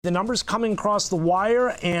The numbers coming across the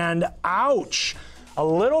wire, and ouch, a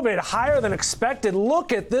little bit higher than expected.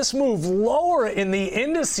 Look at this move lower in the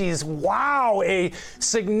indices. Wow, a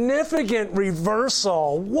significant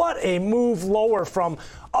reversal. What a move lower from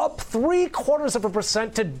up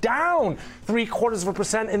 0.75% to down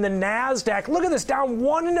 0.75% in the NASDAQ. Look at this, down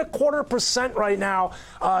 1.25% right now.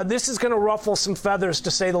 This is going to ruffle some feathers, to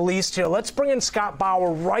say the least here. Let's bring in Scott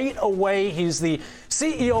Bauer right away. He's the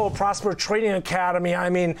CEO of Prosper Trading Academy. I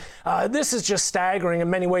mean, this is just staggering in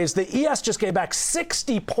many ways. The ES just gave back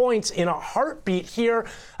 60 points in a heartbeat here.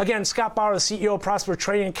 Again, Scott Bauer, the CEO of Prosper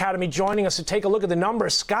Trading Academy, joining us to take a look at the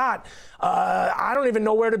numbers. Scott, I don't even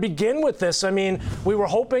know where to begin with this. I mean, we were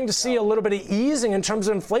hoping to see a little bit of easing in terms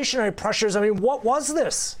of inflationary pressures. I mean, what was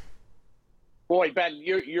this? Boy, Ben,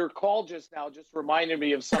 your call just now just reminded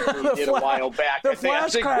me of something you did a while back. The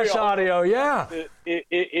flash crash audio, yeah.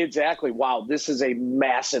 Exactly. Wow, this is a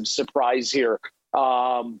massive surprise here.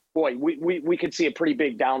 Boy, we could see a pretty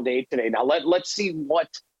big down day today. Now, let's see what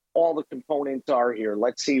all the components are here.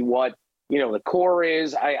 Let's see what, the core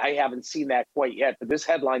is. I haven't seen that quite yet, but this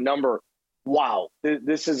headline number, wow,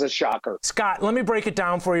 this is a shocker. Scott, let me break it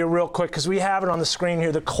down for you real quick because we have it on the screen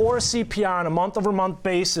here. The core CPI on a month-over-month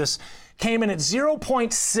basis came in at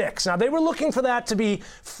 0.6. Now, they were looking for that to be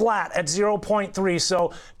flat at 0.3,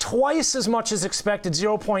 so twice as much as expected,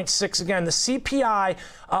 0.6. Again, the CPI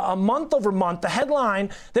a month over month, the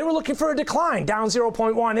headline, they were looking for a decline, down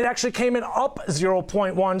 0.1. It actually came in up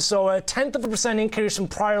 0.1, so a 0.1% increase from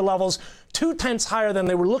prior levels, 0.2 higher than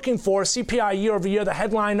they were looking for. CPI year over year, the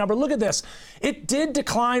headline number, look at this. It did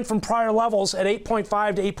decline from prior levels at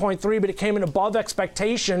 8.5 to 8.3, but it came in above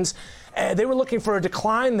expectations. They were looking for a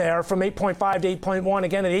decline there from 8.5 to 8.1,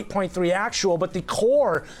 again at 8.3 actual, but the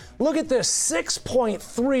core, look at this,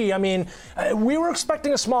 6.3. I mean, we were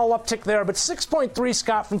expecting a small uptick there, but 6.3,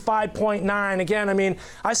 Scott, from 5.9. Again, I mean,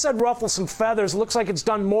 I said ruffle some feathers. It looks like it's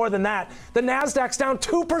done more than that. The NASDAQ's down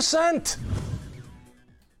 2%.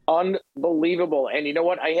 Unbelievable. And you know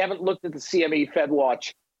what? I haven't looked at the CME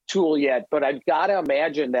FedWatch tool yet, but I've got to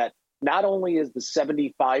imagine that not only is the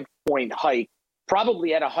 75-point hike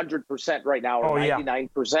probably at 100% right now, or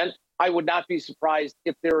 99%, I would not be surprised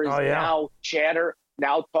if there is now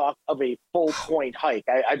talk of a full point hike.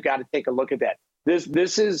 I've got to take a look at that.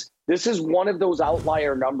 This is one of those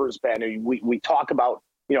outlier numbers, Ben. We talk about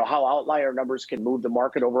how outlier numbers can move the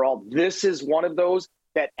market overall. This is one of those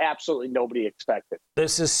that absolutely nobody expected.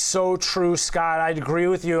 This is so true, Scott. I'd agree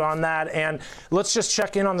with you on that. And let's just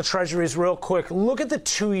check in on the treasuries real quick. Look at the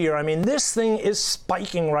 2-year. I mean, this thing is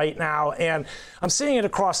spiking right now, and I'm seeing it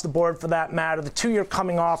across the board for that matter. The 2-year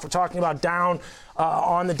coming off, we're talking about down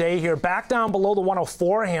on the day here, back down below the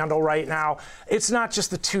 104 handle right now. It's not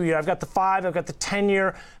just the 2-year. I've got the 5, I've got the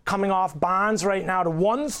 10-year coming off. Bonds right now to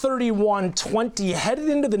 131.20, headed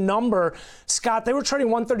into the number. Scott, they were trading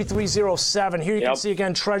 133.07. Here you can see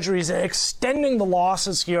again, treasuries extending the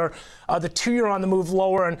losses here. The 2-year on the move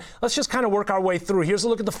lower, and let's just kind of work our way through. Here's a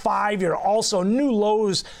look at the 5-year. Also, new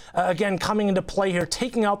lows again coming into play here,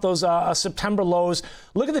 taking out those September lows.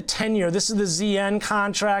 Look at the 10-year. This is the ZN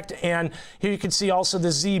contract, and here you can see also the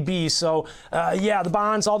ZB. So, the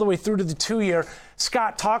bonds all the way through to the 2-year.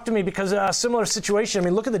 Scott, talk to me, because a similar situation. I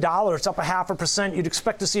mean, look at the dollar. It's up 0.5%. You'd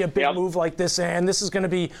expect to see a big move like this, and this is going to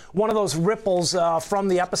be one of those ripples from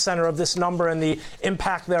the epicenter of this number and the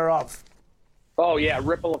impact thereof. Oh, yeah,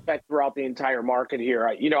 ripple effect throughout the entire market here.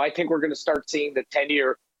 I think we're going to start seeing the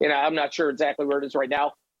 10-year, I'm not sure exactly where it is right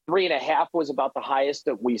now. 3.5 was about the highest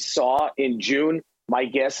that we saw in June. My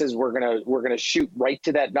guess is we're gonna shoot right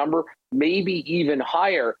to that number, maybe even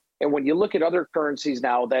higher. And when you look at other currencies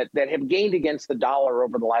now that have gained against the dollar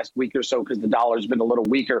over the last week or so, because the dollar's been a little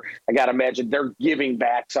weaker, I got to imagine they're giving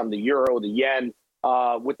back some. The euro, the yen,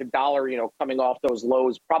 with the dollar, coming off those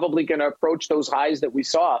lows, probably going to approach those highs that we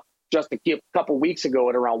saw just a couple weeks ago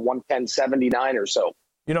at around 110.79 or so.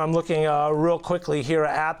 I'm looking real quickly here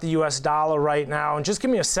at the U.S. dollar right now, and just give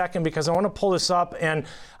me a second because I want to pull this up, and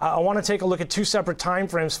I want to take a look at 2 separate time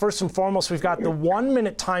frames. First and foremost, we've got the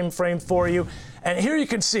 1-minute time frame for you, and here you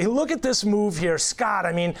can see, look at this move here, Scott.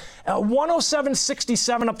 I mean,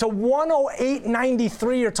 107.67 up to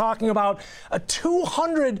 108.93. You're talking about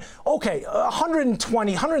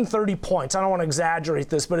 120, 130 points. I don't want to exaggerate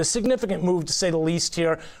this, but a significant move to say the least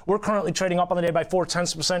here. We're currently trading up on the day by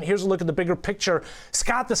 0.4%. Here's a look at the bigger picture.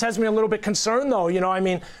 Scott, this has me a little bit concerned, though.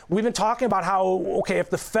 We've been talking about how, if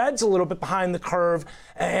the Fed's a little bit behind the curve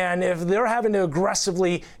and if they're having to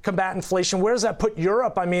aggressively combat inflation, where does that put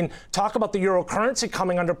Europe? I mean, talk about the euro currency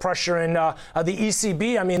coming under pressure and the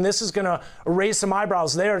ECB. I mean, this is going to raise some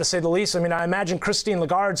eyebrows there, to say the least. I mean, I imagine Christine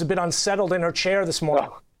Lagarde's a bit unsettled in her chair this morning.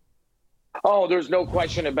 Oh, there's no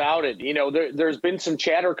question about it. There's been some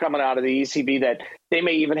chatter coming out of the ECB that they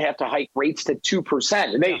may even have to hike rates to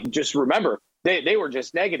 2%. And they just remember, they were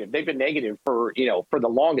just negative. They've been negative for the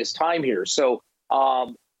longest time here. So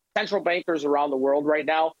central bankers around the world right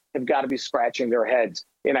now have got to be scratching their heads.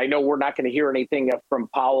 And I know we're not going to hear anything from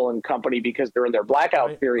Powell and company because they're in their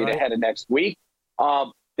blackout period ahead of next week.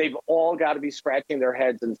 They've all got to be scratching their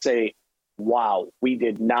heads and say, wow, we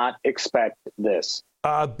did not expect this.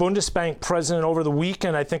 Bundesbank president over the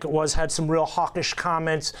weekend, I think it was, had some real hawkish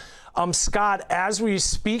comments. Scott, as we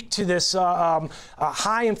speak to this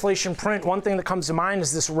high inflation print, one thing that comes to mind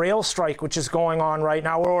is this rail strike, which is going on right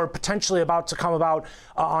now, or potentially about to come about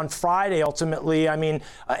on Friday, ultimately. I mean,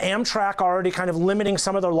 Amtrak already kind of limiting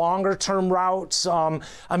some of their longer term routes. When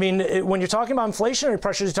you're talking about inflationary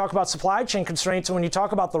pressures, you talk about supply chain constraints. And when you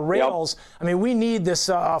talk about the rails, we need this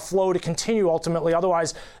flow to continue ultimately.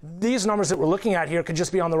 Otherwise, these numbers that we're looking at here could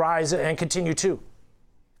just be on the rise and continue too.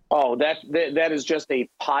 Oh, that is just a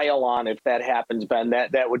pile on if that happens, Ben.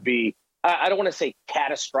 That would be, I don't want to say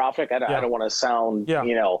catastrophic. I don't want to sound,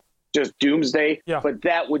 just doomsday, but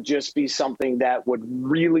that would just be something that would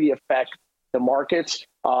really affect the markets.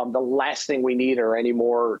 The last thing we need are any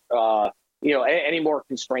more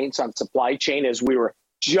constraints on supply chain, as we were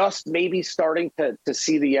just maybe starting to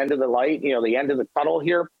see the end of the light, the end of the tunnel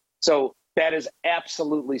here. So that is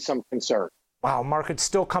absolutely some concern. Wow, market's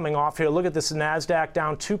still coming off here. Look at this, NASDAQ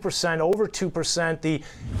down 2%, over 2%. The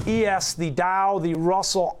ES, the Dow, the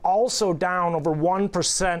Russell also down over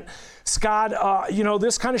 1%. Scott,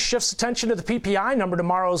 this kind of shifts attention to the PPI number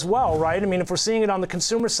tomorrow as well, right? If we're seeing it on the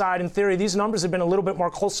consumer side, in theory, these numbers have been a little bit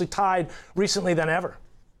more closely tied recently than ever.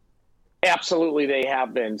 Absolutely, they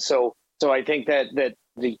have been. So I think that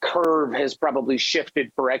the curve has probably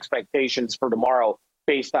shifted for expectations for tomorrow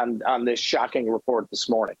based on this shocking report this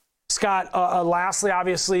morning. Scott, lastly,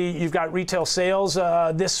 obviously, you've got retail sales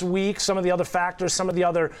this week, some of the other factors, some of the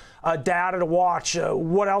other data to watch.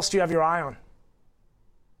 What else do you have your eye on?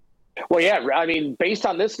 Well, yeah, based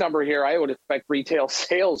on this number here, I would expect retail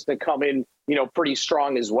sales to come in, pretty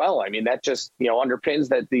strong as well. That just, underpins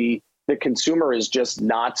that the consumer is just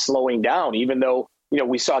not slowing down, even though,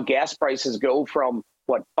 we saw gas prices go from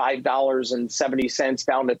 $5.70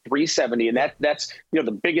 down to $3.70. And that's,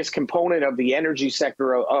 the biggest component of the energy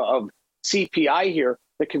sector of CPI here.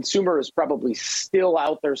 The consumer is probably still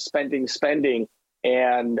out there spending.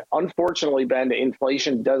 And unfortunately, Ben,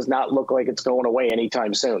 inflation does not look like it's going away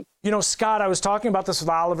anytime soon. Scott, I was talking about this with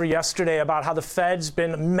Oliver yesterday about how the Fed's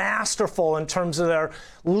been masterful in terms of their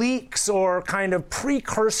leaks or kind of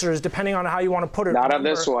precursors, depending on how you want to put it. Not on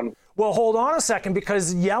this one. Well, hold on a second,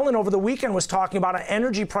 because Yellen over the weekend was talking about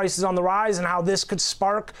energy prices on the rise and how this could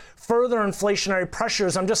spark further inflationary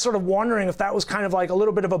pressures. I'm just sort of wondering if that was kind of like a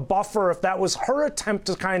little bit of a buffer, if that was her attempt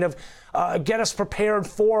to kind of get us prepared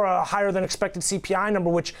for a higher than expected CPI number,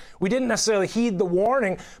 which we didn't necessarily heed the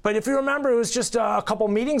warning. But if you remember, it was just a couple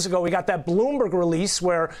meetings ago, we got that Bloomberg release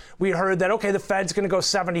where we heard that, okay, the Fed's going to go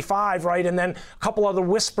 75, right? And then a couple other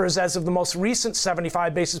whispers as of the most recent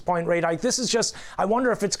 75 basis point rate hike. This is just, I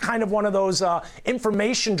wonder if it's kind of one of those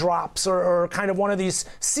information drops or kind of one of these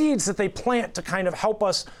seeds that they plant to kind of help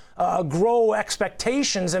us grow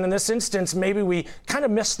expectations. And in this instance, maybe we kind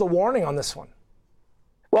of missed the warning on this one.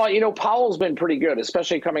 Well, Powell's been pretty good,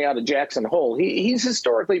 especially coming out of Jackson Hole. He's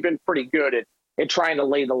historically been pretty good at trying to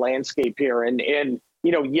lay the landscape here. And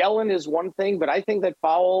Yellen is one thing, but I think that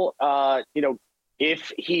Powell,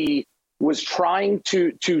 if he was trying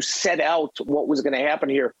to set out what was going to happen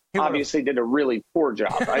here, obviously did a really poor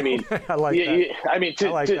job. I like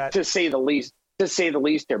that. To say the least. To say the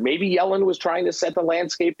least here. Maybe Yellen was trying to set the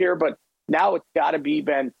landscape here, but now it's got to be,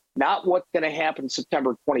 Ben, not what's going to happen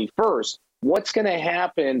September 21st. What's going to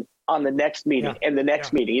happen on the next meeting and the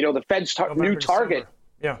next meeting? The Fed's new target.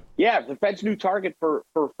 The Fed's new target for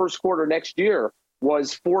first quarter next year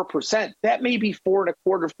was 4%. That may be 4.25%,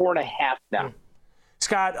 4.5% now.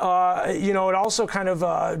 Scott, it also kind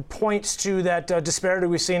of points to that disparity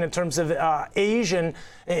we've seen in terms of Asian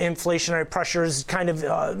inflationary pressures, kind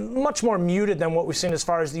of much more muted than what we've seen as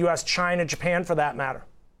far as the U.S., China, Japan, for that matter.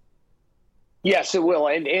 Yes, it will.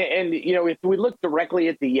 And if we look directly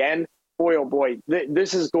at the yen, boy,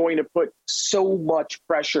 this is going to put so much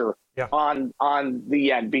pressure on the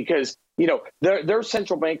yen because, they're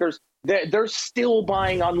central bankers. They're still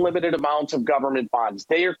buying unlimited amounts of government bonds.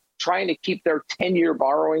 They are trying to keep their 10-year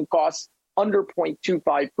borrowing costs under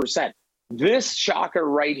 0.25%. This shocker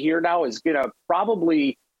right here now is going to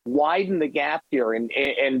probably widen the gap here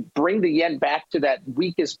and bring the yen back to that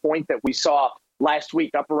weakest point that we saw last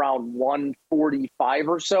week, up around 145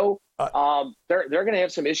 or so. they're going to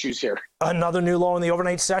have some issues here. Another new low in the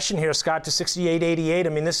overnight session here, Scott, to 68.88. I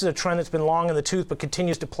mean, this is a trend that's been long in the tooth, but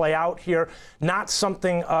continues to play out here. Not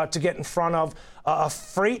something to get in front of. A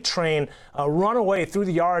freight train run away through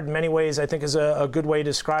the yard in many ways, I think, is a good way to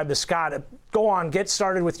describe this. Scott, go on, get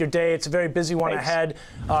started with your day. It's a very busy one ahead,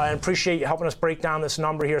 and appreciate you helping us break down this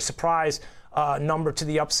number here. Surprise number to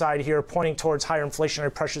the upside here, pointing towards higher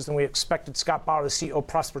inflationary pressures than we expected. Scott Bauer, the CEO of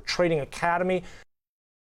Prosper Trading Academy.